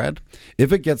its low, Brad.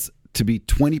 If it gets to be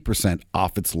 20%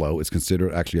 off its low, it's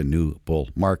considered actually a new bull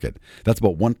market. That's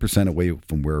about 1% away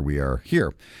from where we are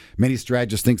here. Many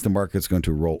strategists think the market's going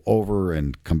to roll over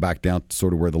and come back down to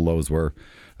sort of where the lows were.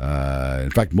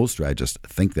 In fact, most strategists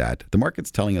think that. The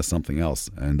market's telling us something else,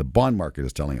 and the bond market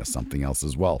is telling us something else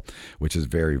as well, which is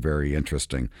very, very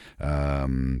interesting.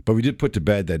 But we did put to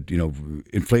bed that, you know,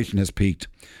 inflation has peaked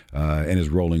and is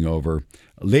rolling over.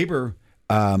 Labor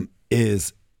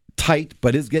is tight,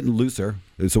 but is getting looser.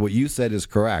 So what you said is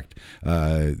correct.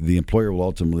 The employer will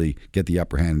ultimately get the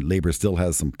upper hand. Labor still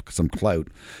has some clout.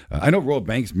 I know Royal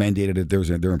Bank's mandated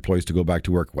that their employees to go back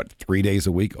to work, 3 days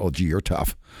a week? Oh, gee, you're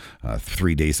tough.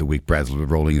 3 days a week. Brad's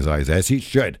rolling his eyes, as he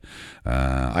should.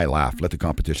 I laugh. Let the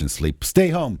competition sleep. Stay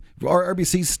home.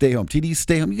 RBCs, stay home. TDs,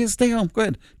 stay home. You guys stay home. Go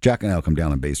ahead. Jack and I will come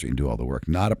down on Bay Street and do all the work.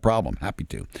 Not a problem. Happy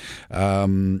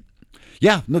to.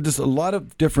 Yeah, no, there's a lot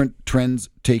of different trends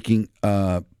taking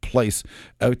place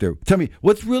out there. Tell me,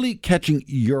 what's really catching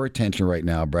your attention right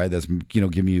now, Brad, that's, you know,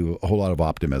 giving you a whole lot of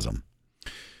optimism?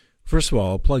 First of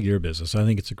all, I'll plug your business. I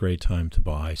think it's a great time to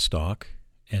buy stock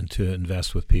and to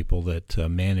invest with people that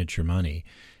manage your money.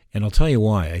 And I'll tell you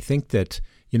why. I think that,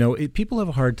 you know, people have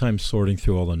a hard time sorting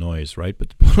through all the noise, right? But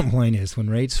the bottom line is when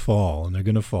rates fall, and they're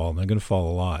going to fall, and they're going to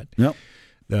fall a lot, Yep.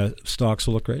 the stocks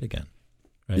will look great again.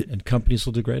 Right? And companies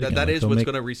will do great again. That is what's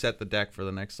going to reset the deck for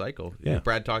the next cycle. Yeah.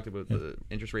 Brad talked about the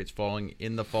interest rates falling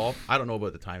in the fall. I don't know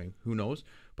about the timing. Who knows?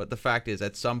 But the fact is,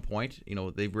 at some point, you know,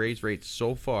 they've raised rates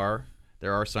so far.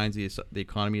 There are signs the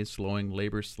economy is slowing,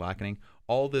 labor is slackening.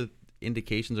 All the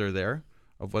indications are there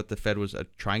of what the Fed was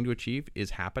trying to achieve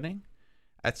is happening.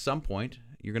 At some point,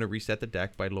 you're going to reset the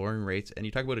deck by lowering rates. And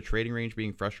you talk about a trading range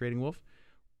being frustrating, Wolf.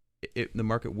 The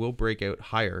market will break out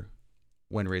higher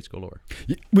when rates go lower.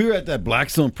 We were at that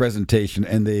Blackstone presentation,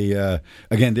 and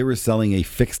they were selling a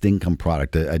fixed income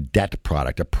product, a debt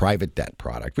product, a private debt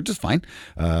product, which is fine,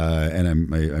 and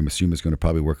I'm assuming it's going to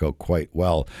probably work out quite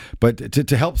well. But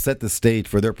to help set the stage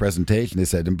for their presentation, they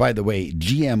said, and by the way,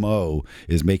 GMO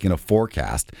is making a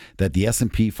forecast that the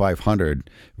S&P 500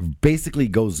 basically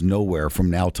goes nowhere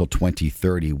from now till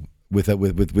 2030. With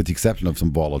the exception of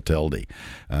some volatility.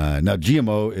 Now,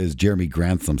 GMO is Jeremy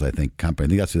Grantham's, I think, company. I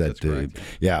think that's who that dude.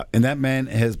 Yeah, and that man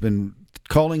has been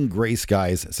calling gray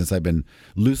skies since I've been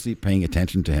loosely paying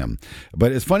attention to him.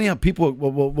 But it's funny how people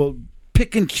will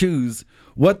pick and choose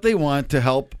what they want to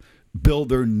help build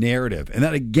their narrative. And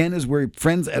that, again, is where,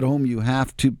 friends at home, you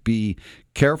have to be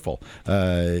careful.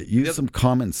 Use some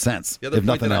common sense, if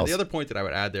nothing else. The other point that I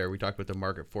would add there, we talked about the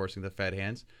market forcing the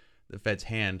Fed's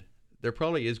hand. There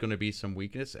probably is going to be some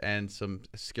weakness and some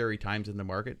scary times in the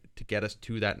market to get us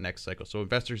to that next cycle. So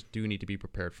investors do need to be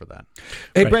prepared for that.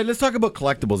 Hey, Brad, let's talk about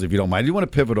collectibles, if you don't mind. I do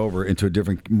want to pivot over into a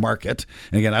different market.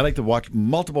 And again, I like to watch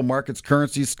multiple markets,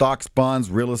 currencies, stocks,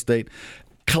 bonds, real estate.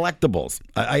 Collectibles.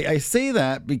 I say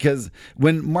that because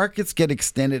when markets get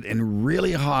extended and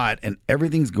really hot and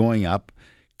everything's going up,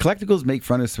 collectibles make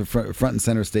front and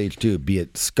center stage too, be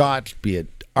it scotch, be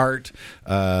it art.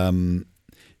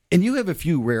 And you have a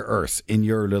few rare earths in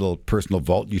your little personal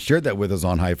vault. You shared that with us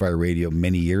on Hi-Fi Radio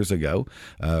many years ago.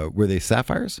 Were they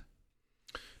sapphires?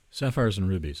 Sapphires and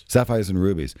rubies. Sapphires and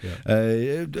rubies.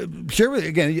 Yeah. Share with,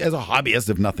 again, as a hobbyist,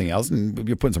 if nothing else, and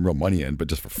you're putting some real money in, but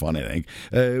just for fun, I think.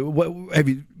 Have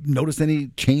you noticed any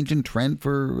change in trend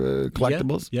for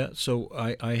collectibles? Yeah. So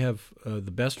I have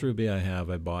the best ruby I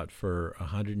bought for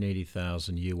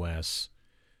 $180,000 US.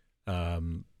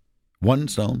 1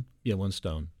 stone? Yeah, 1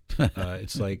 stone.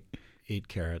 It's like 8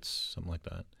 carats, something like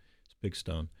that. It's a big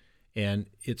stone. And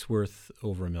it's worth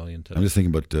over $1 million today. I'm just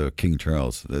thinking about King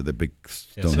Charles, the big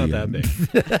stone. It's not that big.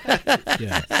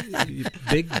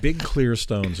 Yeah, big clear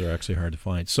stones are actually hard to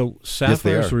find. So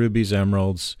sapphires, rubies,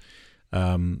 emeralds,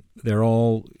 they're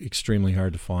all extremely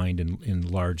hard to find in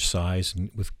large size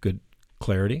and with good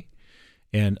clarity.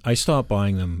 And I stopped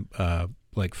buying them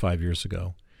like 5 years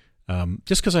ago,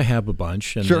 just because I have a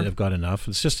bunch and Sure. I've got enough.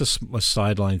 It's just a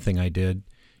sideline thing I did,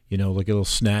 like a little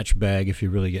snatch bag. If you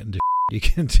really get into you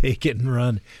can take it and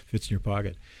run if it's in your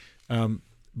pocket.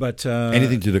 But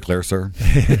Anything to declare, sir?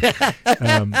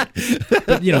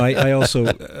 but, I also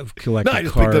collected No, I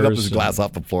just cars. picked it up his and- glass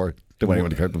off the floor. Don't want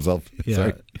anyone to hurt themselves. Yeah.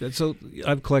 Sorry. So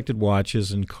I've collected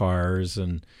watches and cars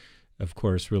and, of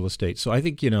course, real estate. So I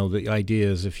think, the idea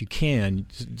is if you can,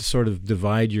 sort of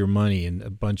divide your money in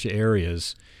a bunch of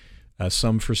areas,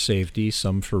 some for safety,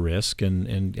 some for risk,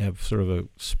 and have sort of a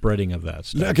spreading of that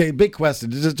stuff. Okay, big question.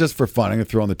 Just for fun, I'm going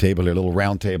to throw on the table here, a little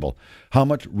round table. How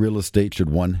much real estate should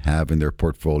one have in their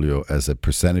portfolio as a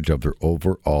percentage of their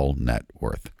overall net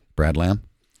worth? Brad Lamb?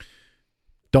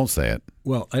 Don't say it.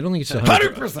 Well, I don't think it's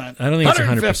 100%. I don't think it's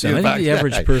 100%. I think the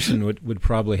average Right. person would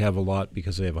probably have a lot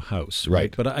because they have a house.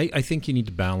 Right. But I think you need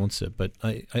to balance it. But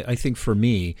I think for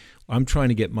me, I'm trying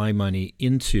to get my money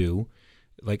into,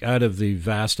 out of the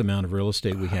vast amount of real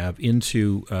estate we have,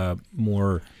 into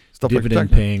more Stuff like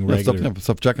dividend-paying checking. regular.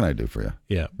 Stuff checking I do for you.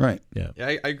 Yeah. Right. Yeah. Yeah,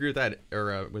 I agree with that,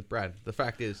 or with Brad. The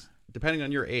fact is, depending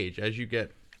on your age, as you're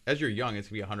young, it's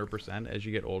going to be 100%. As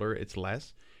you get older, it's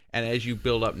less. And as you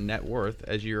build up net worth,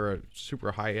 as you're a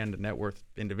super high-end net worth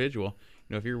individual,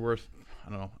 if you're worth,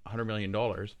 $100 million,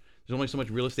 there's only so much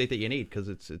real estate that you need because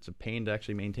it's a pain to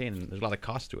actually maintain, and there's a lot of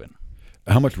cost to it.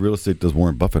 How much real estate does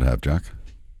Warren Buffett have, Jack?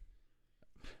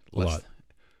 A lot.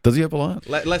 Does he have a lot?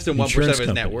 Less than 1% Insurance of his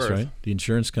net companies, worth. right? The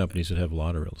insurance companies would have a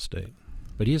lot of real estate.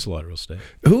 But he has a lot of real estate.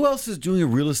 Who else is doing a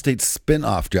real estate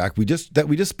spin-off, Jack? We just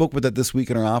spoke with that this week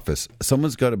in our office.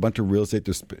 Someone's got a bunch of real estate.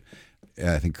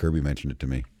 I think Kirby mentioned it to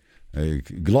me.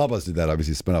 Globus did that,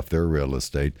 obviously, spin off their real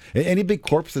estate. Any big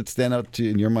corps that stand out to,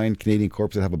 in your mind, Canadian corps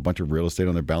that have a bunch of real estate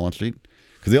on their balance sheet?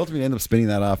 Because they ultimately end up spinning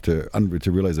that off to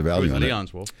realize the It value was on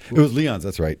Leon's Wolf. it. It was Leon's,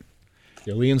 that's right.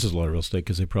 Yeah, Leon's has a lot of real estate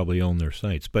because they probably own their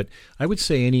sites. But I would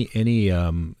say any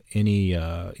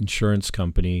insurance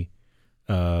company,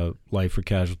 life or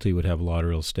casualty, would have a lot of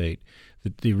real estate.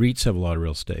 The REITs have a lot of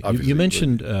real estate. Obviously, You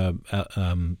mentioned, That's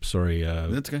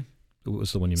okay. what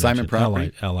was the one you Simon mentioned?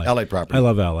 Property? Allied. Allied Property. I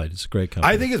love Allied. It's a great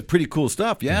company. I think it's pretty cool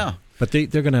stuff, yeah. But they're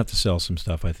going to have to sell some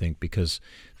stuff, I think, because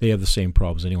they have the same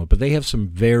problems anyway. But they have some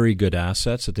very good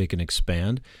assets that they can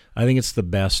expand. I think it's the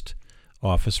best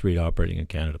office REIT operating in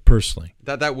Canada, personally.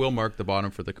 That will mark the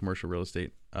bottom for the commercial real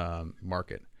estate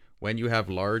market. When you have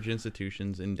large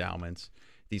institutions, endowments,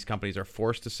 these companies are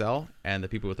forced to sell, and the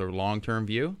people with a long-term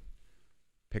view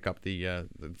pick up the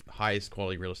highest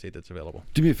quality real estate that's available.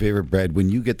 Do me a favor, Brad, when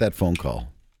you get that phone call,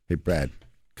 hey, Brad,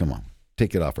 come on,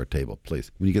 take it off our table, please.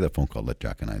 When you get that phone call, let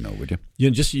Jack and I know, would you?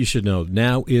 You should know,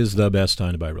 now is the best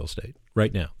time to buy real estate.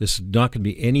 Right now. This is not going to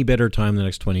be any better time in the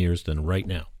next 20 years than right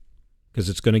now, because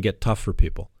it's going to get tough for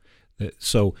people.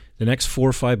 So the next 4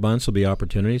 or 5 months will be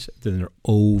opportunities, then they're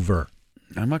over.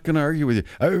 I'm not going to argue with you.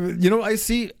 I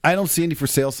don't see any for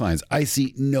sale signs. I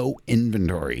see no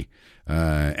inventory.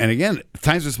 And again,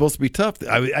 times are supposed to be tough.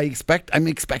 I'm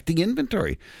expecting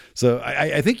inventory. So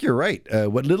I think you're right.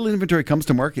 What little inventory comes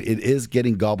to market, it is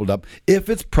getting gobbled up if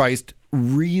it's priced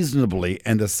reasonably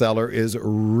and the seller is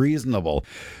reasonable.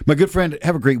 My good friend,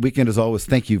 have a great weekend as always.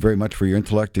 Thank you very much for your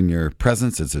intellect and your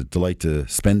presence. It's a delight to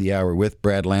spend the hour with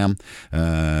Brad Lamb,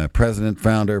 president,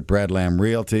 founder, Brad Lamb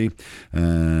Realty.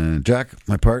 Jack,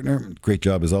 my partner, great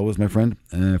job as always, my friend.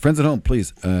 Friends at home,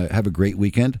 please have a great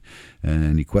weekend.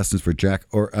 Any questions for Jack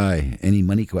or I? Any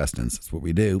money questions? That's what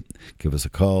we do. Give us a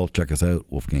call. Check us out,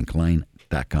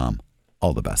 wolfgangklein.com.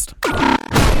 All the best.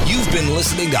 You've been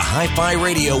listening to Hi-Fi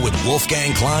Radio with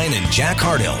Wolfgang Klein and Jack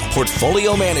Hardill,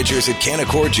 portfolio managers at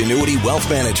Canaccord Genuity Wealth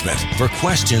Management. For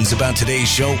questions about today's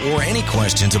show or any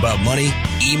questions about money,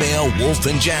 email Wolf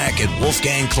and Jack at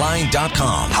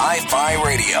wolfgangklein.com. Hi-Fi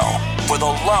Radio, for the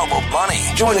love of money.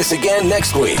 Join us again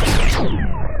next week.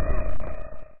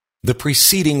 The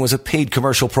preceding was a paid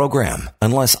commercial program.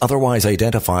 Unless otherwise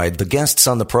identified, the guests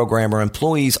on the program are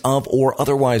employees of or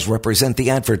otherwise represent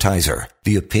the advertiser.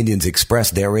 The opinions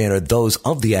expressed therein are those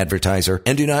of the advertiser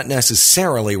and do not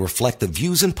necessarily reflect the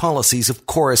views and policies of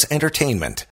Chorus Entertainment.